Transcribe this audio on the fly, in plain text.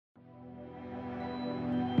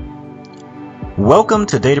Welcome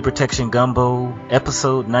to Data Protection Gumbo,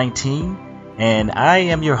 episode 19, and I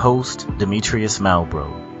am your host, Demetrius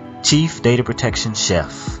Malbrough, Chief Data Protection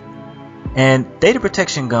Chef. And Data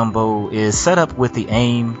Protection Gumbo is set up with the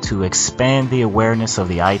aim to expand the awareness of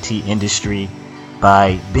the IT industry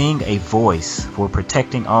by being a voice for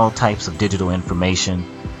protecting all types of digital information,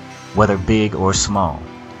 whether big or small.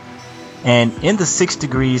 And in the 6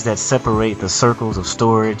 degrees that separate the circles of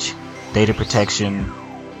storage, data protection,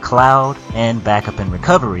 cloud, and backup and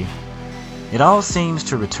recovery, it all seems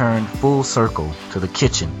to return full circle to the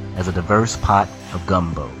kitchen as a diverse pot of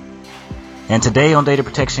gumbo. And today on Data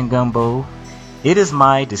Protection Gumbo, it is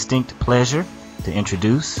my distinct pleasure to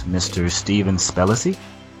introduce Mr. Steven Spellacy,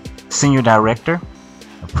 Senior Director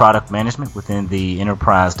of Product Management within the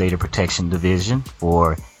Enterprise Data Protection Division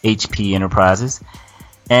for HP Enterprises,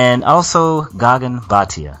 and also Gagan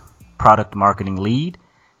Bhatia, Product Marketing Lead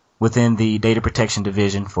within the Data Protection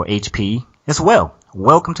Division for HP as well.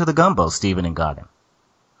 Welcome to the Gumbo, Steven and Gagan.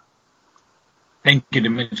 Thank you,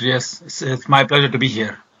 Demetrius. It's my pleasure to be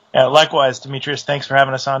here. Likewise, Demetrius. Thanks for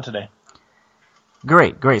having us on today.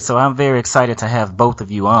 Great. So I'm very excited to have both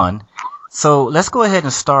of you on. So let's go ahead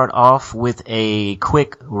and start off with a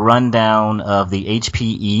quick rundown of the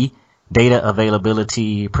HPE Data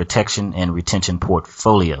Availability, Protection, and Retention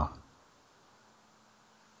Portfolio.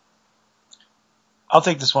 I'll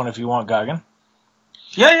take this one if you want, Gagan.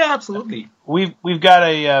 Yeah, absolutely. We've got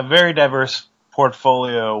a very diverse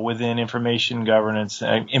portfolio within information governance,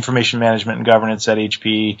 information management and governance at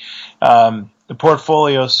HPE. The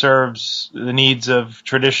portfolio serves the needs of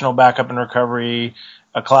traditional backup and recovery,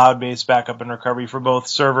 a cloud-based backup and recovery for both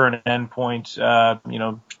server and endpoint,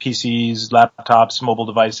 PCs, laptops, mobile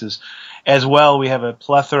devices. As well, we have a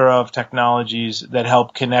plethora of technologies that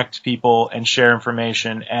help connect people and share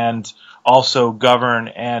information and also govern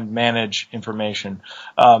and manage information.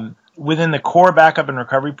 Within the core backup and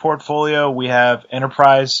recovery portfolio, we have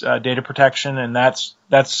enterprise data protection, and that's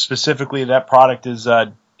specifically that product is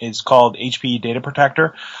called HPE Data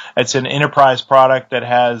Protector. It's an enterprise product that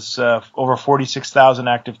has over 46,000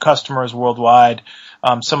 active customers worldwide.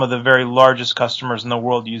 Some of the very largest customers in the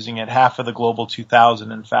world using it, half of the global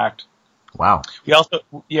 2,000, in fact. Wow.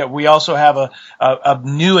 We also have a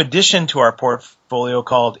new addition to our portfolio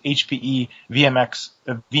called HPE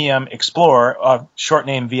VM Explorer, short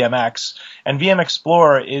name VMX. And VM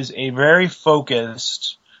Explorer is a very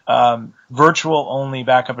focused virtual-only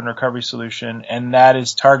backup and recovery solution, and that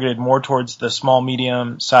is targeted more towards the small,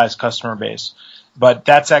 medium-sized customer base. But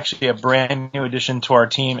that's actually a brand new addition to our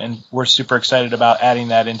team, and we're super excited about adding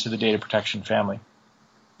that into the data protection family.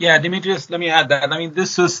 Yeah, Demetrius, let me add that. I mean,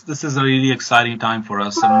 this is a really exciting time for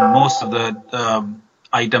us. And most of the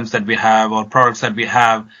items that we have or products that we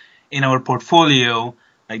have in our portfolio,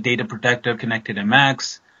 like Data Protector, Connected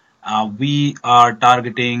MX, we are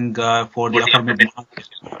targeting for the upper mid-market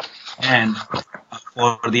and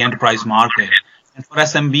for the enterprise market. And for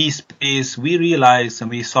SMB space, we realized and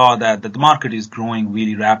we saw that the market is growing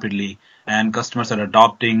really rapidly, and customers are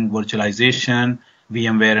adopting virtualization,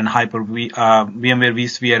 VMware and VMware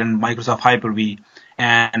vSphere and Microsoft Hyper-V,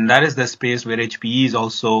 and that is the space where HPE is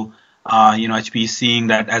also, HPE is seeing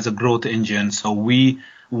that as a growth engine. So we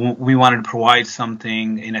wanted to provide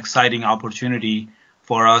something, an exciting opportunity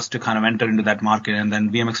for us to kind of enter into that market, and then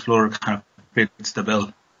VM Explorer kind of fits the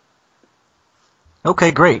bill.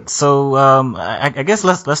 Okay, great. So I guess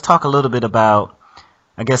let's talk a little bit about,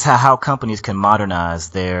 how companies can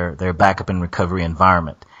modernize their backup and recovery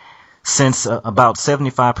environment. Since about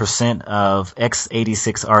 75% of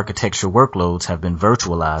x86 architecture workloads have been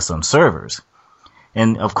virtualized on servers.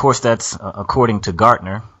 And of course, that's according to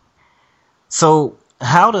Gartner. So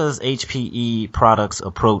how does HPE products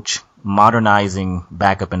approach modernizing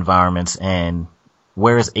backup environments, and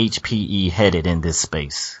where is HPE headed in this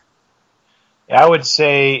space? I would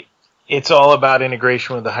say it's all about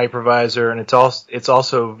integration with the hypervisor, and it's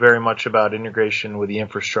also very much about integration with the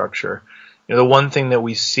infrastructure. The one thing that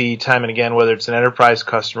we see time and again, whether it's an enterprise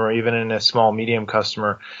customer or even in a small, medium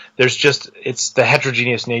customer, it's the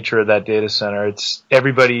heterogeneous nature of that data center. It's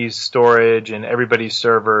everybody's storage and everybody's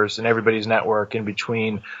servers and everybody's network in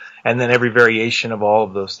between, and then every variation of all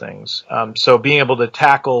of those things. So being able to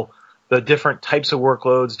tackle the different types of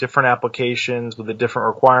workloads, different applications with the different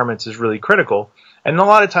requirements is really critical. And a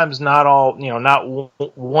lot of times not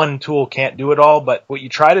one tool can't do it all, but what you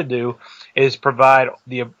try to do is provide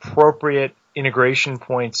the appropriate integration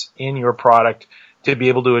points in your product to be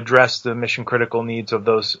able to address the mission critical needs of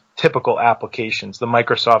those typical applications, the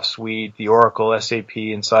Microsoft Suite, the Oracle, SAP,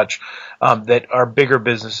 and such, that our bigger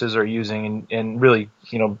businesses are using and really,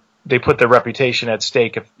 they put their reputation at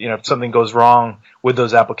stake. If something goes wrong with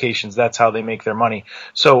those applications, that's how they make their money.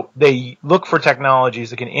 So they look for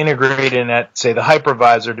technologies that can integrate in at, say, the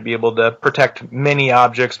hypervisor to be able to protect many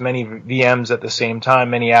objects, many VMs at the same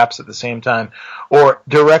time, many apps at the same time, or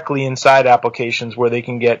directly inside applications where they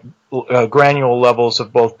can get granular levels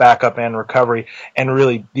of both backup and recovery, and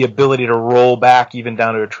really the ability to roll back even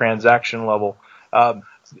down to a transaction level.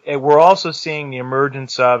 We're also seeing the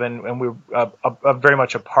emergence of, and we're very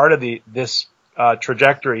much a part of this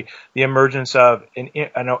trajectory, the emergence of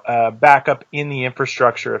a backup in the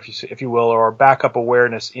infrastructure, if you will, or backup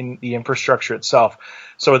awareness in the infrastructure itself.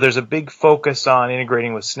 So there's a big focus on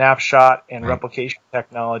integrating with snapshot and replication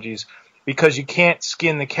technologies, because you can't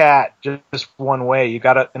skin the cat just one way. You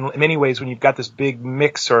got to, in many ways, when you've got this big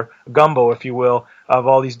mix or gumbo, if you will, of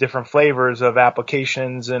all these different flavors of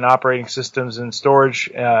applications and operating systems and storage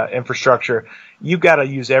infrastructure, you've got to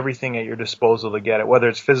use everything at your disposal to get it, whether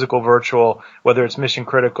it's physical, virtual, whether it's mission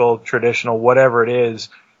critical, traditional, whatever it is.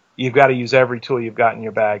 You've got to use every tool you've got in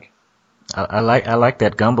your bag. I like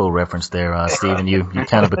that gumbo reference there, Stephen. You're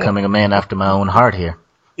kind of becoming a man after my own heart here.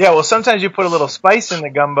 Yeah, well, sometimes you put a little spice in the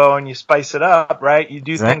gumbo and you spice it up, right? You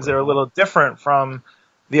do things that are a little different from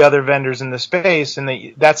the other vendors in the space,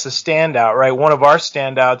 and that's the standout, right? One of our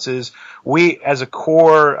standouts is we, as a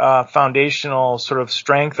core foundational sort of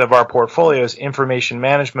strength of our portfolio, is information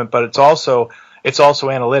management, but it's also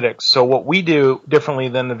analytics. So what we do differently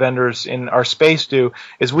than the vendors in our space do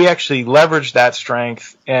is we actually leverage that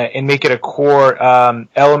strength and make it a core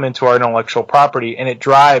element to our intellectual property, and it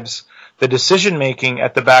drives the decision making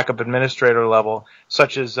at the backup administrator level,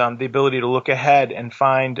 such as the ability to look ahead and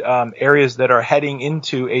find areas that are heading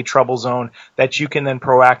into a trouble zone that you can then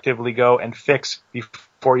proactively go and fix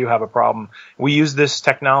before you have a problem. We use this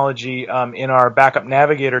technology in our Backup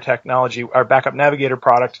Navigator technology, our Backup Navigator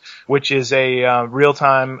product, which is a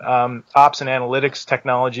real-time ops and analytics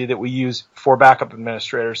technology that we use for backup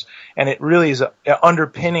administrators. And it really is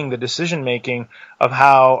underpinning the decision-making of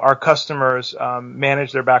how our customers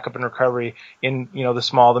manage their backup and recovery in the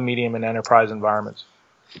small, the medium, and enterprise environments.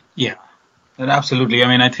 Yeah, and absolutely. I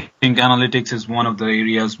mean, I think analytics is one of the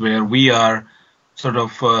areas where we are sort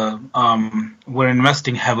of we're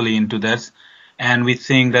investing heavily into this, and we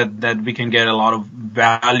think that we can get a lot of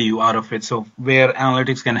value out of it. So where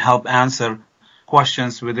analytics can help answer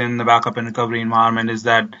questions within the backup and recovery environment is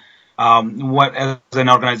that what, as an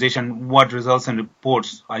organization, what results and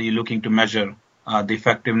reports are you looking to measure the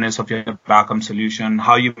effectiveness of your backup solution?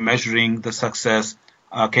 How are you measuring the success?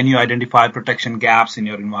 Can you identify protection gaps in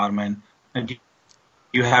your environment? And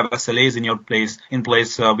you have SLAs in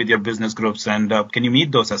place with your business groups, and can you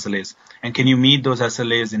meet those SLAs? And can you meet those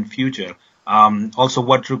SLAs in future? Also,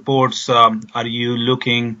 what reports are you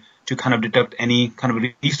looking to kind of detect any kind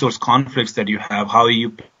of resource conflicts that you have? How are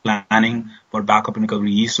you planning for backup and recovery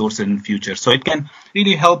resources in the future? So it can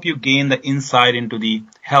really help you gain the insight into the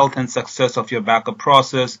health and success of your backup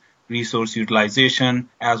process, resource utilization,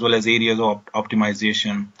 as well as areas of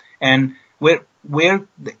optimization. And where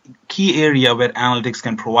the key area where analytics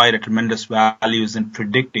can provide a tremendous value is in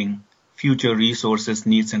predicting future resources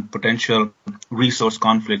needs and potential resource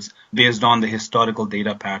conflicts based on the historical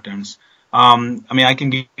data patterns. I mean, I can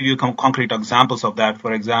give you concrete examples of that.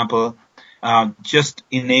 For example, just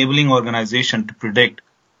enabling organization to predict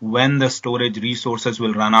when the storage resources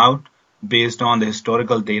will run out based on the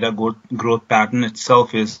historical data growth pattern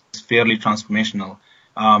itself is fairly transformational.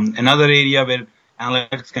 Another area where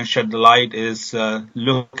analytics can shed the light is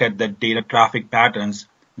look at the data traffic patterns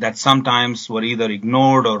that sometimes were either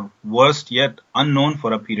ignored or worse yet unknown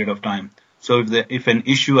for a period of time. So if an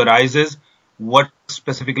issue arises, what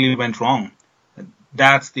specifically went wrong?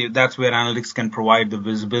 That's where analytics can provide the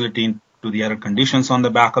visibility into the error conditions on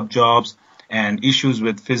the backup jobs and issues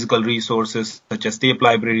with physical resources such as tape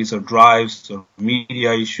libraries or drives or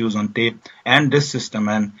media issues on tape and disk system,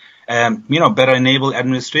 and better enable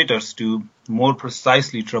administrators to more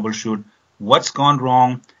precisely troubleshoot what's gone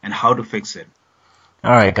wrong and how to fix it.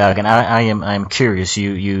 All right, Gagan, I'm curious.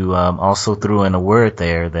 You also threw in a word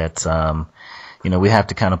there that we have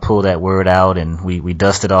to kind of pull that word out and we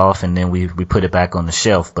dust it off and then we put it back on the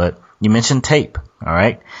shelf. But you mentioned tape, all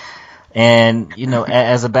right? And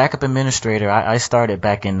as a backup administrator, I started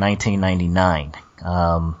back in 1999.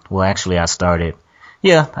 Well, actually, I started.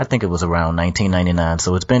 Yeah, I think it was around 1999.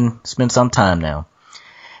 So it's been some time now.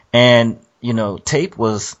 And tape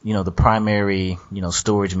was, the primary,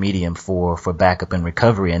 storage medium for backup and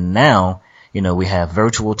recovery. And now, we have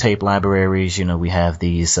virtual tape libraries, we have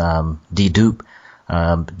these, dedupe,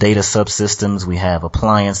 data subsystems, we have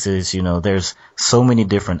appliances, there's so many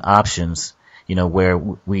different options. where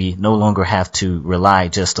we no longer have to rely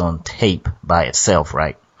just on tape by itself,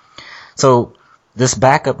 right? So this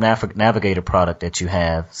backup navigator product that you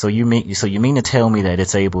have, so you mean to tell me that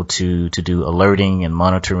it's able to do alerting and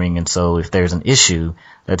monitoring, and so if there's an issue,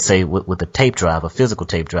 let's say with a tape drive, a physical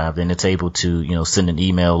tape drive, then it's able to send an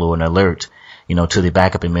email or an alert to the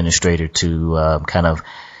backup administrator to kind of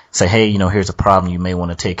say, hey, here's a problem, you may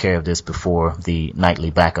want to take care of this before the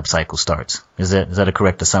nightly backup cycle starts. Is that a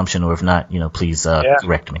correct assumption, or if not, please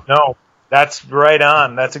correct me. No. That's right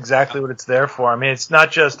on. That's exactly what it's there for. I mean, it's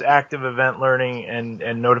not just active event learning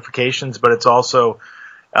and notifications, but it's also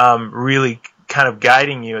really kind of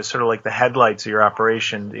guiding you as sort of like the headlights of your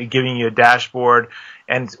operation, giving you a dashboard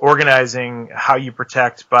and organizing how you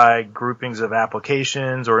protect by groupings of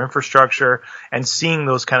applications or infrastructure, and seeing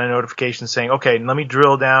those kind of notifications saying, okay, let me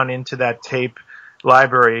drill down into that tape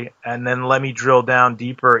library, and then let me drill down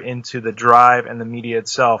deeper into the drive and the media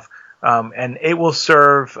itself. And it will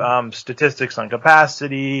serve statistics on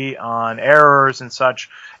capacity, on errors and such.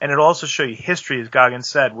 And it'll also show you history, as Gagan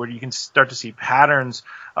said, where you can start to see patterns,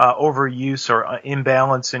 overuse or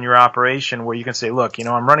imbalance in your operation, where you can say, look,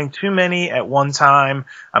 I'm running too many at one time.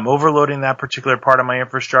 I'm overloading that particular part of my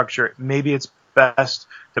infrastructure. Maybe it's best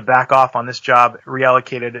to back off on this job,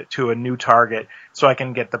 reallocate it to a new target, so I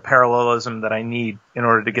can get the parallelism that I need in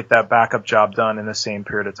order to get that backup job done in the same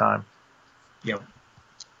period of time. Yep.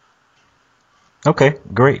 Okay,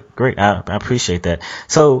 great. I appreciate that.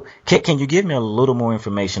 So, can you give me a little more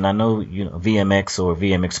information? I know VMX or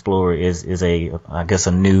VM Explorer is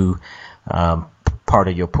a new part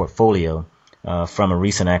of your portfolio from a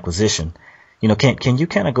recent acquisition. Can you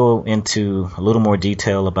kind of go into a little more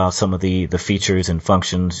detail about some of the features and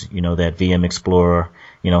functions that VM Explorer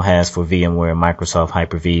has for VMware and Microsoft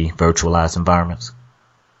Hyper-V virtualized environments?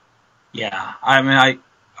 Yeah, I mean,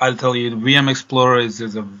 I'll tell you, the VM Explorer is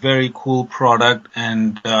a very cool product,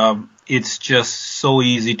 and it's just so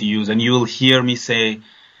easy to use. And you will hear me say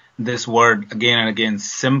this word again and again: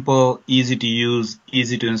 simple, easy to use,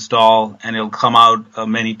 easy to install, and it'll come out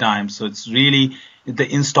many times. So it's really, the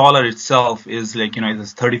installer itself is like,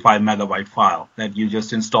 it's a 35 megabyte file that you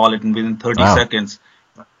just install it, and within 30 seconds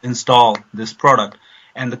install this product.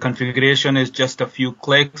 And the configuration is just a few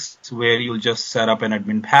clicks where you'll just set up an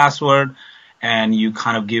admin password, and you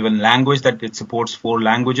kind of give a language that it supports 4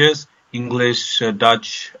 languages: English,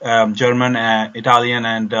 Dutch, German, Italian,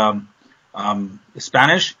 and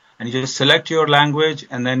Spanish. And you just select your language,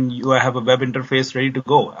 and then you have a web interface ready to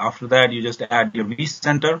go. After that, you just add your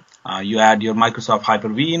vCenter, you add your Microsoft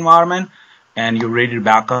Hyper-V environment, and you're ready to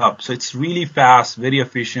back up. So it's really fast, very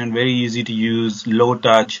efficient, very easy to use, low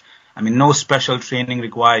touch. I mean, no special training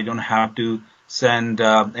required. You don't have to send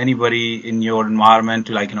anybody in your environment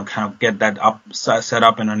to kind of get that set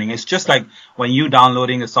up and running. It's just like when you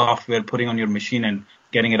downloading a software, putting on your machine and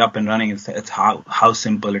getting it up and running. It's how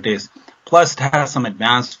simple it is. Plus, it has some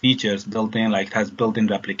advanced features built in, like it has built-in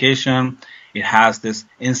replication. It has this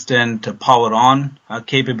instant power on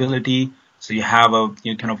capability. So you have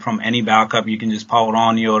from any backup, you can just power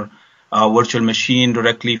on your virtual machine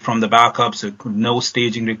directly from the backup, so no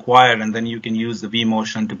staging required, and then you can use the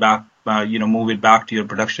vMotion to move it back to your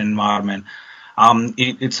production environment.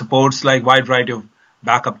 It supports like wide variety of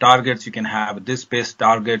backup targets. You can have disk-based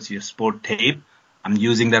targets. You support tape. I'm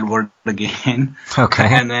using that word again. Okay.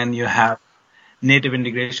 And then you have native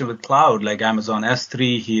integration with cloud, like Amazon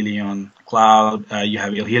S3, Helion Cloud. You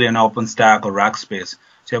have your Helion OpenStack or Rackspace.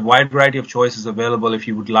 So you have a wide variety of choices available if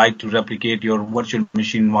you would like to replicate your virtual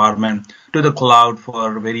machine environment to the cloud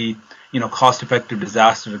for very, cost-effective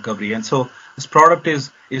disaster recovery. And so this product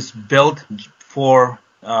is built for,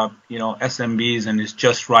 SMBs, and is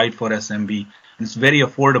just right for SMB. And it's very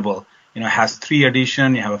affordable. It has 3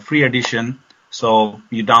 editions. You have a free edition. So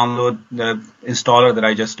you download the installer that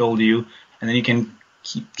I just told you, and then you can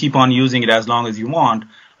keep on using it as long as you want.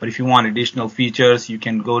 But if you want additional features, you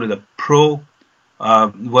can go to the Pro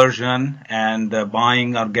version, and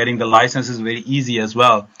buying or getting the license is very easy as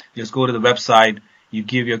well. Just go to the website, you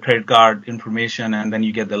give your credit card information, and then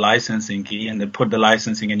you get the licensing key, and then put the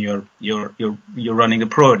licensing in you're running the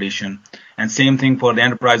Pro edition. And same thing for the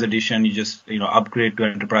Enterprise edition. You just upgrade to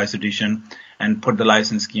Enterprise edition and put the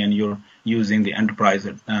license key, and you're using the Enterprise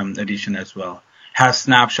edition as well. Has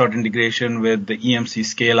snapshot integration with the EMC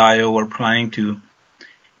Scale IO. We're planning to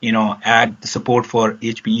add support for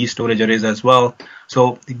HPE storage arrays as well.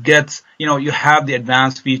 So it gets, you have the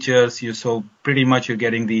advanced features. So pretty much you're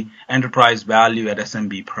getting the enterprise value at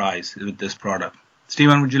SMB price with this product.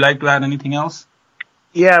 Stephen, would you like to add anything else?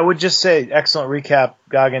 Yeah, I would just say, excellent recap,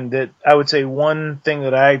 Gagan, that I would say one thing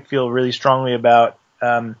that I feel really strongly about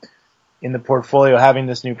in the portfolio having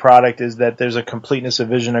this new product is that there's a completeness of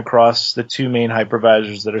vision across the two main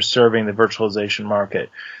hypervisors that are serving the virtualization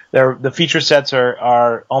market. The feature sets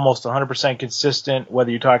are almost 100% consistent,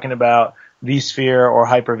 whether you're talking about vSphere or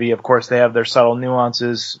Hyper-V. Of course, they have their subtle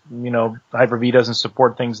nuances. Hyper-V doesn't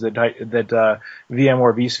support things that VMware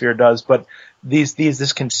vSphere does, but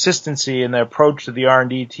this consistency in the approach that the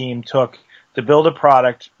R&D team took to build a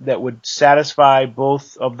product that would satisfy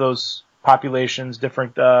both of those populations,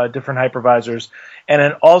 different hypervisors, and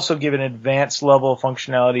then also give an advanced level of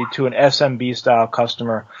functionality to an SMB style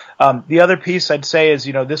customer. The other piece I'd say is,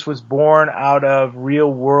 this was born out of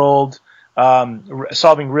real world,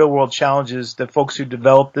 solving real world challenges. The folks who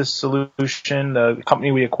developed this solution, the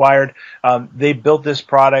company we acquired, they built this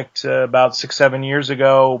product about 6-7 years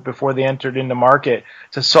ago before they entered into market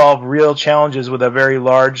to solve real challenges with a very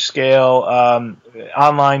large scale,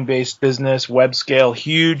 online based business, web scale,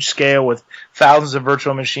 huge scale with thousands of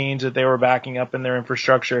virtual machines that they were backing up in their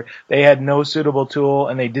infrastructure. They had no suitable tool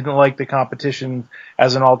and they didn't like the competition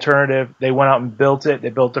as an alternative. They went out and built it. They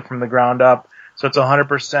built it from the ground up. So it's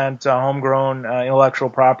 100% homegrown intellectual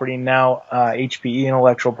property, now HPE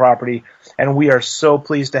intellectual property, and we are so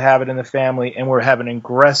pleased to have it in the family, and we have an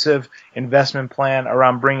aggressive investment plan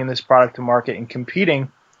around bringing this product to market and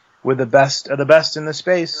competing with the best of the best in the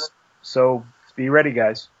space. So be ready,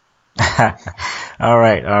 guys. All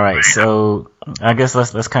right. So I guess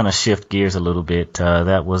let's kind of shift gears a little bit.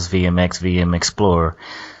 That was VMX, VM Explorer.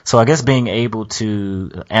 So I guess being able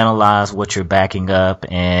to analyze what you're backing up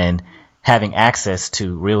and having access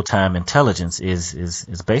to real-time intelligence is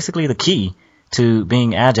basically the key to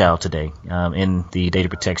being agile today in the data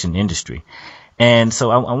protection industry. And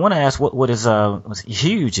so I want to ask what's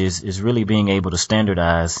huge is really being able to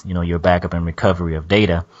standardize, your backup and recovery of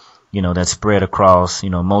data, that's spread across,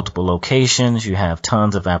 multiple locations. You have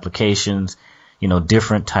tons of applications,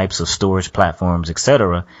 different types of storage platforms,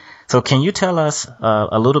 etc. So can you tell us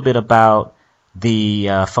a little bit about the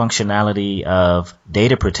functionality of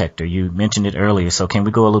Data Protector? You mentioned it earlier, so can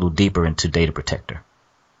we go a little deeper into Data Protector?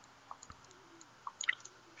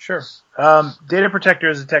 Sure. Data Protector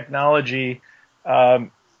as a technology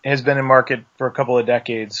has been in market for a couple of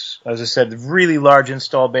decades. As I said, really large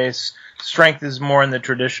install base. Strength is more in the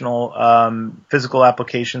traditional physical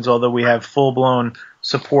applications, although we have full-blown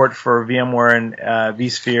support for VMware and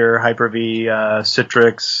vSphere, Hyper-V,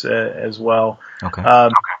 Citrix as well. Okay.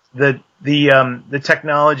 The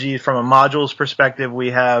technology from a modules perspective,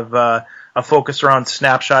 we have a focus around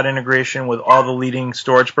snapshot integration with all the leading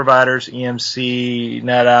storage providers, EMC,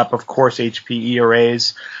 NetApp, of course, HPE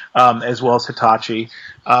arrays, as well as Hitachi.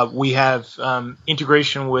 We have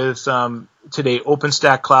integration with today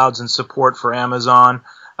OpenStack clouds and support for Amazon.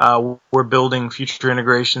 We're building future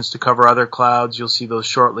integrations to cover other clouds. You'll see those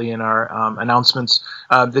shortly in our announcements.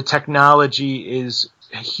 The technology is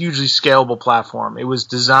a hugely scalable platform. It was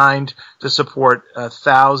designed to support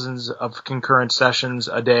thousands of concurrent sessions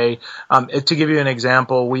a day. To give you an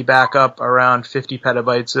example, we back up around 50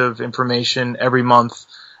 petabytes of information every month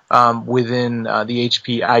within the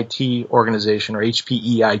HP IT organization, or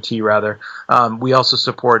HPE IT rather. We also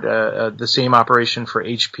support the same operation for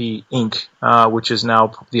HP Inc., which is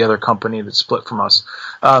now the other company that split from us.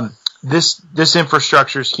 This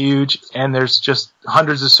infrastructure is huge, and there's just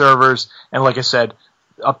hundreds of servers, and like I said,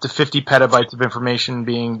 up to 50 petabytes of information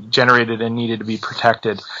being generated and needed to be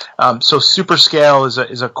protected. So super scale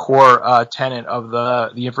is a core tenet of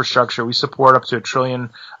the infrastructure. We support up to 1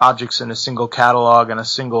 trillion objects in a single catalog and a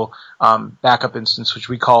single backup instance, which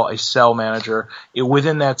we call a cell manager.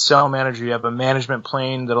 Within that cell manager, you have a management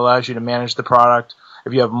plane that allows you to manage the product.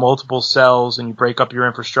 If you have multiple cells and you break up your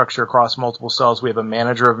infrastructure across multiple cells, we have a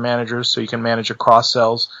manager of managers, so you can manage across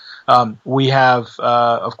cells. We have,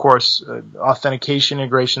 of course, authentication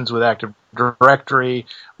integrations with Active Directory.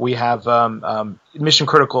 We have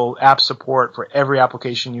mission-critical app support for every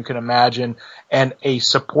application you can imagine, and a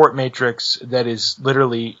support matrix that is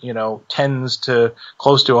literally, tens to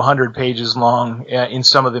close to 100 pages long in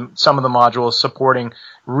some of the modules, supporting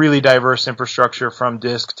really diverse infrastructure from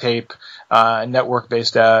disk, tape,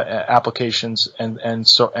 network-based applications, and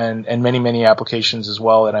many applications as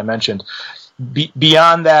well that I mentioned.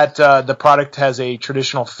 Beyond that, the product has a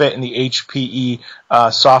traditional fit in the HPE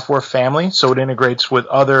software family, so it integrates with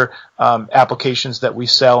other applications that we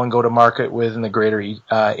sell and go to market with in the greater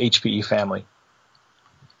HPE family.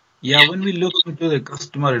 Yeah, when we look into the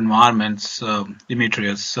customer environments,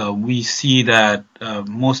 Demetrius, we see that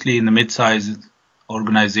mostly in the mid-sized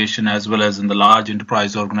organization as well as in the large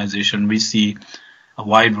enterprise organization, we see a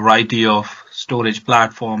wide variety of storage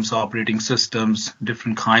platforms, operating systems,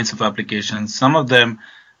 different kinds of applications, some of them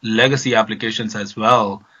legacy applications as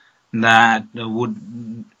well. that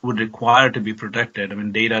would require to be protected. I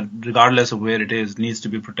mean, data, regardless of where it is, needs to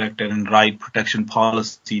be protected, and right protection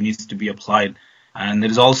policy needs to be applied. And there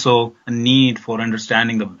is also a need for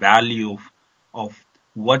understanding the value of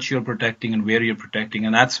what you're protecting and where you're protecting.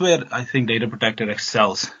 And that's where I think Data Protector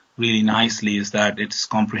excels really nicely, is that it's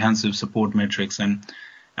comprehensive support matrix. And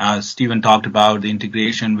Stephen talked about the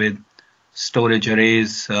integration with storage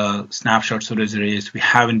arrays, snapshot storage arrays. We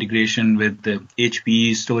have integration with the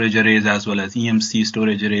HPE storage arrays as well as EMC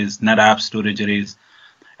storage arrays, NetApp storage arrays.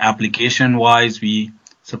 Application-wise, we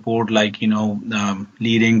support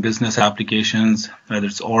leading business applications, whether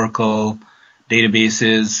it's Oracle,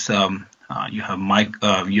 databases. You have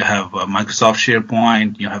Microsoft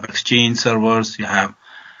SharePoint. You have Exchange servers. You have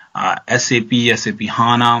SAP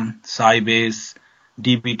HANA, Sybase,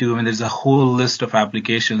 DB2. I mean, there's a whole list of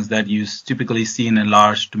applications that you typically see in a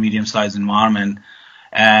large to medium-sized environment,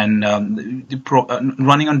 and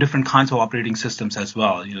running on different kinds of operating systems as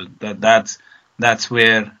well. That's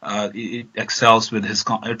where it excels with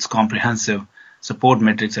its comprehensive support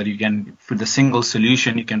matrix. That you can, with a single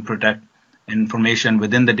solution, you can protect information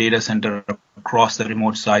within the data center across the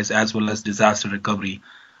remote sites as well as disaster recovery.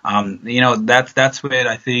 That's where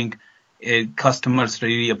I think customers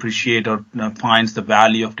really appreciate or finds the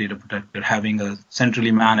value of Data Protector, having a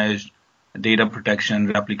centrally managed data protection,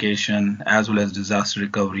 replication, as well as disaster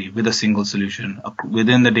recovery with a single solution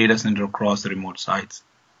within the data center across the remote sites.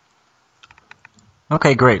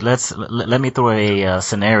 Okay, great. Let me throw a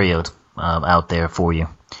scenario out there for you.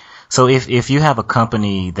 So if you have a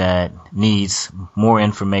company that needs more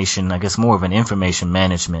information, I guess more of an information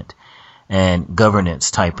management and governance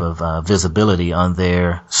type of visibility on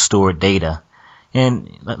their stored data, and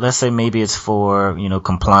let's say maybe it's for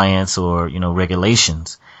compliance or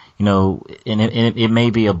regulations, and it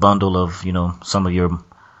may be a bundle of some of your,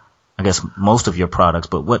 I guess most of your products,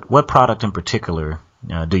 but what product in particular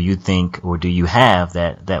do you think, or do you have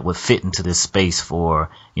that would fit into this space for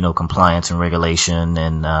compliance and regulation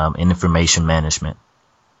and information management?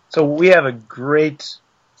 So we have a great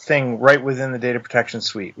thing right within the data protection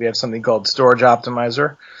suite. We have something called Storage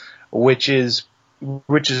Optimizer, which is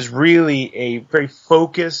really a very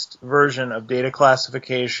focused version of data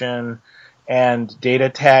classification and data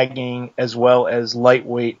tagging, as well as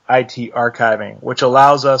lightweight IT archiving, which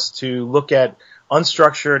allows us to look at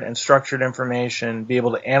unstructured and structured information, be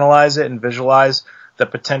able to analyze it and visualize the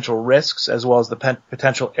potential risks, as well as the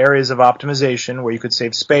potential areas of optimization where you could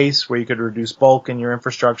save space, where you could reduce bulk in your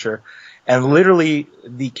infrastructure, and literally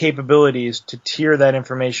the capabilities to tier that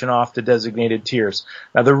information off to designated tiers.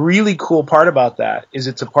 Now, the really cool part about that is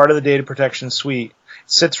it's a part of the data protection suite.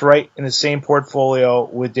 It sits right in the same portfolio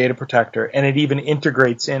with Data Protector, and it even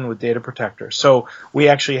integrates in with Data Protector. So we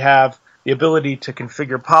actually have the ability to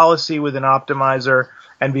configure policy within Optimizer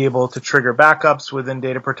and be able to trigger backups within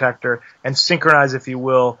Data Protector and synchronize, if you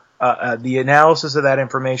will, the analysis of that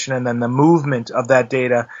information and then the movement of that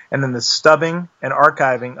data and then the stubbing and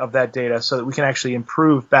archiving of that data so that we can actually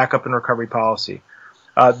improve backup and recovery policy.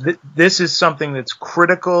 This is something that's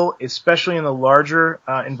critical, especially in the larger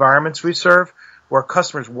environments we serve, where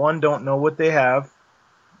customers, one, don't know what they have,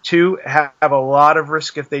 two, have a lot of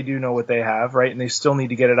risk if they do know what they have, right, and they still need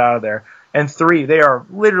to get it out of there, and three, they are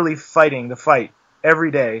literally fighting the fight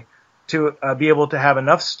every day to be able to have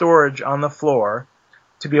enough storage on the floor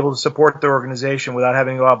to be able to support their organization without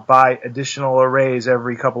having to go out and buy additional arrays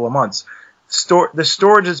every couple of months. The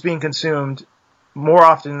storage that's being consumed more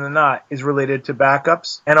often than not is related to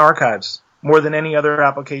backups and archives more than any other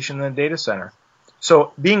application in the data center.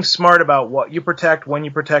 So being smart about what you protect, when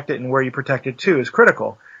you protect it, and where you protect it to is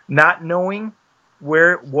critical. Not knowing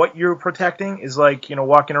what you're protecting is like,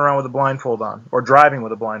 walking around with a blindfold on or driving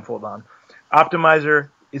with a blindfold on. Optimizer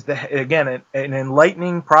is, an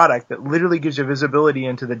enlightening product that literally gives you visibility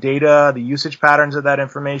into the data, the usage patterns of that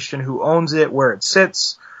information, who owns it, where it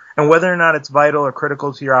sits, and whether or not it's vital or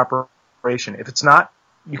critical to your operation. If it's not,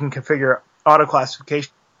 you can configure auto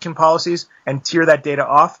classification policies and tier that data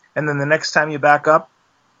off, and then the next time you back up,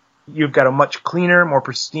 you've got a much cleaner, more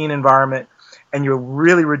pristine environment, and you'll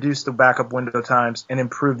really reduce the backup window times and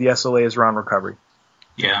improve the SLAs around recovery.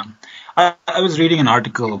 Yeah. I was reading an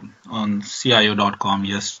article on CIO.com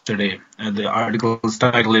yesterday. The article's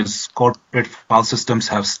title is Corporate File Systems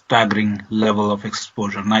Have Staggering Level of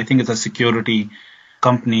Exposure. And I think it's a security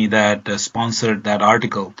company that sponsored that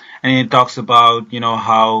article. And it talks about,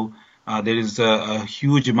 how there is a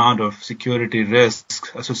huge amount of security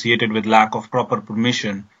risk associated with lack of proper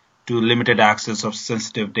permission to limited access of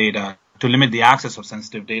sensitive data, to limit the access of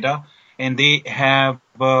sensitive data. And they have,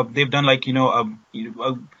 they've done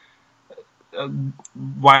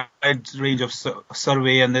wide range of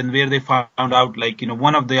survey, and then where they found out, like,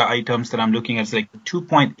 one of the items that I'm looking at is like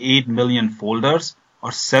 2.8 million folders, or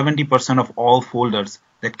 70% of all folders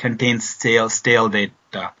that contain stale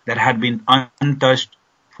data that had been untouched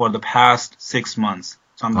for the past 6 months.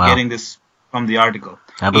 So I'm getting this from the article.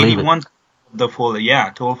 I believe 81 it. The folder,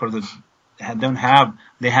 total for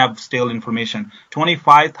they have stale information.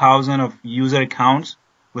 25,000 of user accounts,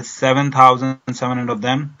 with 7,700 of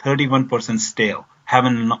them, 31% stale,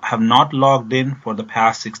 have not logged in for the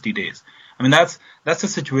past 60 days. I mean, that's the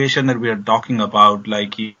situation that we are talking about.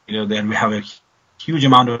 Like, that we have a huge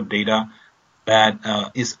amount of data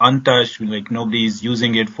that is untouched, like nobody is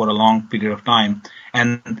using it for a long period of time,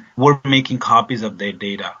 and we're making copies of their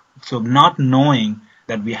data. So not knowing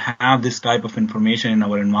that we have this type of information in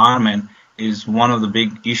our environment is one of the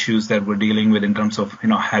big issues that we're dealing with in terms of,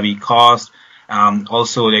 heavy cost,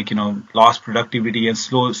 also like, lost productivity and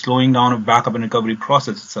slowing down of backup and recovery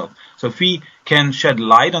process itself. So if we can shed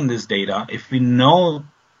light on this data, if we know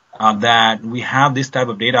that we have this type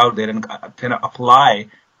of data out there and can apply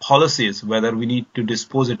policies, whether we need to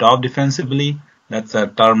dispose it off defensively, that's a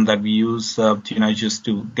term that we use, just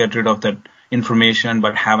to get rid of that information,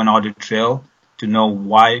 but have an audit trail to know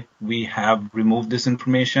why we have removed this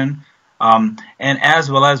information. And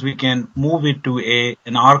as well as we can move it to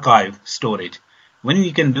an archive storage. When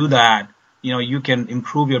you can do that, you can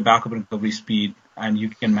improve your backup and recovery speed, and you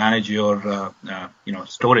can manage your,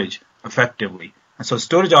 storage effectively. And so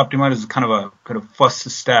storage optimizer is kind of first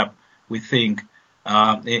step, we think,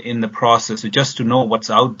 in the process, just to know what's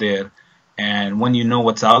out there. And when you know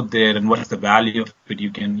what's out there and what is the value of it,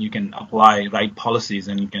 you can apply right policies,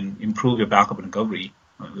 and you can improve your backup and recovery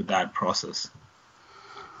with that process.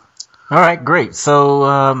 All right, great. So,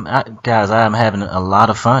 guys, I'm having a lot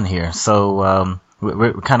of fun here. So,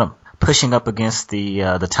 we're kind of pushing up against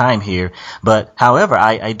the time here. But, however,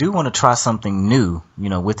 I do want to try something new,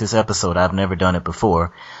 with this episode. I've never done it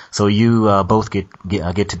before. So you both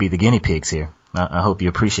get to be the guinea pigs here. I hope you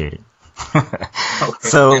appreciate it. Okay.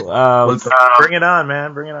 So, bring it on,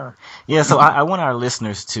 man. Bring it on. Yeah. So I want our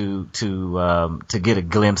listeners to get a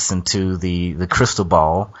glimpse into the crystal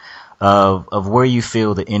ball of where you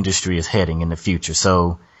feel the industry is heading in the future.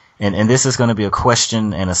 So, and this is going to be a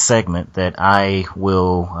question and a segment that I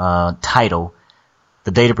will title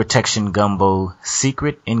the Data Protection Gumbo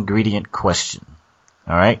Secret Ingredient Question.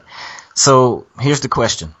 All right. So here's the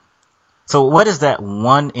question. So what is that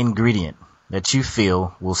one ingredient that you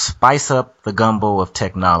feel will spice up the gumbo of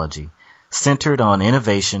technology centered on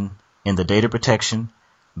innovation in the data protection,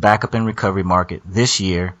 backup and recovery market this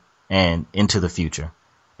year and into the future?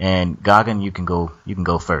 And Gagan, you can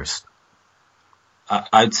go first.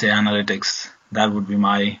 I'd say analytics. That would be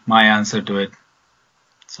my answer to it.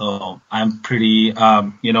 So I'm pretty,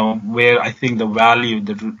 where I think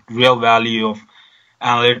the real value of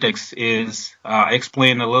analytics is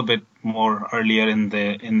explained a little bit more earlier in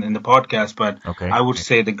the podcast, but okay. I would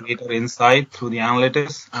say the greater insight through the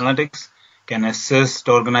analytics can assist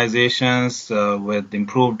organizations with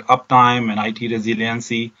improved uptime and IT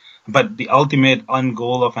resiliency. But the ultimate end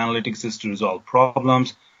goal of analytics is to resolve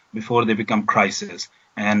problems before they become crises,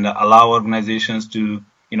 and allow organizations to,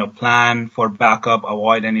 plan for backup,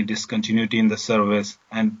 avoid any discontinuity in the service,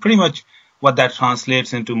 and pretty much what that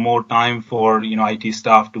translates into more time for, IT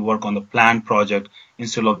staff to work on the planned project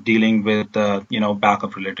instead of dealing with,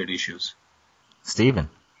 backup related issues. Stephen.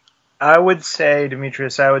 I would say,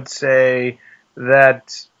 Demetrius,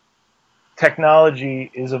 that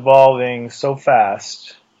technology is evolving so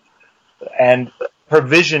fast, and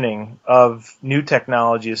provisioning of new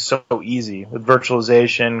technology is so easy with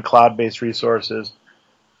virtualization, cloud-based resources,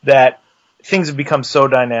 that things have become so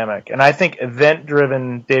dynamic. And I think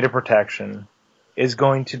event-driven data protection is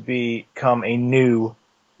going to become a new,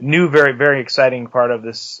 very, very exciting part of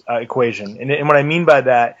this equation. And what I mean by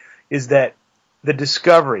that is that the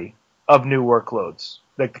discovery of new workloads,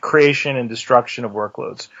 like the creation and destruction of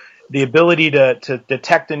workloads, the ability to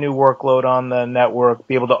detect a new workload on the network,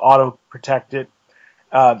 be able to auto-protect it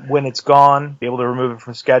when it's gone, be able to remove it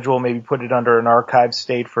from schedule, maybe put it under an archive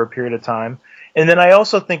state for a period of time. And then I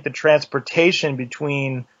also think the transportation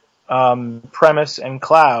between premise and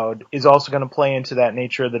cloud is also going to play into that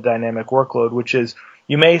nature of the dynamic workload, which is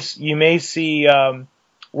you may see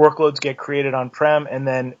workloads get created on-prem and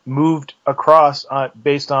then moved across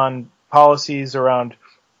based on policies around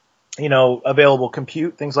available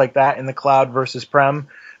compute, things like that in the cloud versus prem,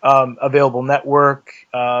 available network,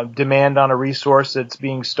 demand on a resource that's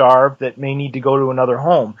being starved that may need to go to another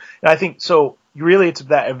home. And I think so really it's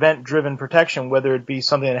that event-driven protection, whether it be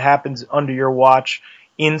something that happens under your watch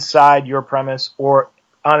inside your premise or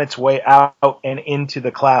on its way out and into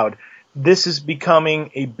the cloud. This is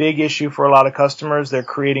becoming a big issue for a lot of customers. They're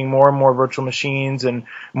creating more and more virtual machines and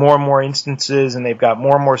more instances, and they've got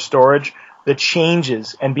more and more storage. The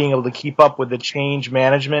changes and being able to keep up with the change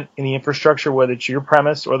management in the infrastructure, whether it's your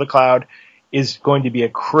premise or the cloud, is going to be a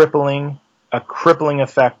crippling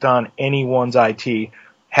effect on anyone's IT.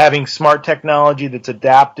 Having smart technology that's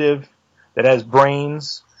adaptive, that has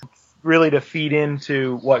brains, really to feed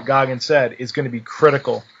into what Gagan said, is going to be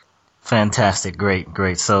critical. Fantastic.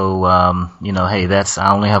 Great. So, hey,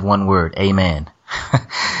 I only have one word. Amen.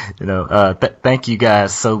 Thank you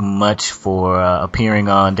guys so much for appearing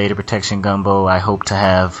on Data Protection Gumbo. I hope to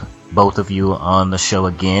have both of you on the show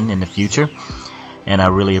again in the future, and I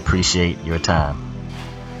really appreciate your time.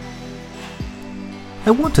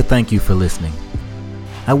 I want to thank you for listening.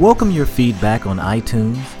 I welcome your feedback on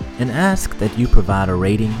iTunes and ask that you provide a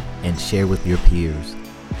rating and share with your peers.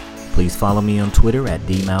 Please follow me on Twitter at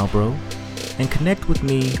dmalbro and connect with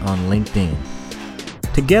me on LinkedIn.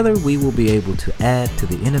 Together, we will be able to add to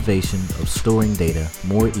the innovation of storing data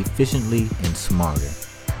more efficiently and smarter.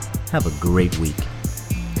 Have a great week.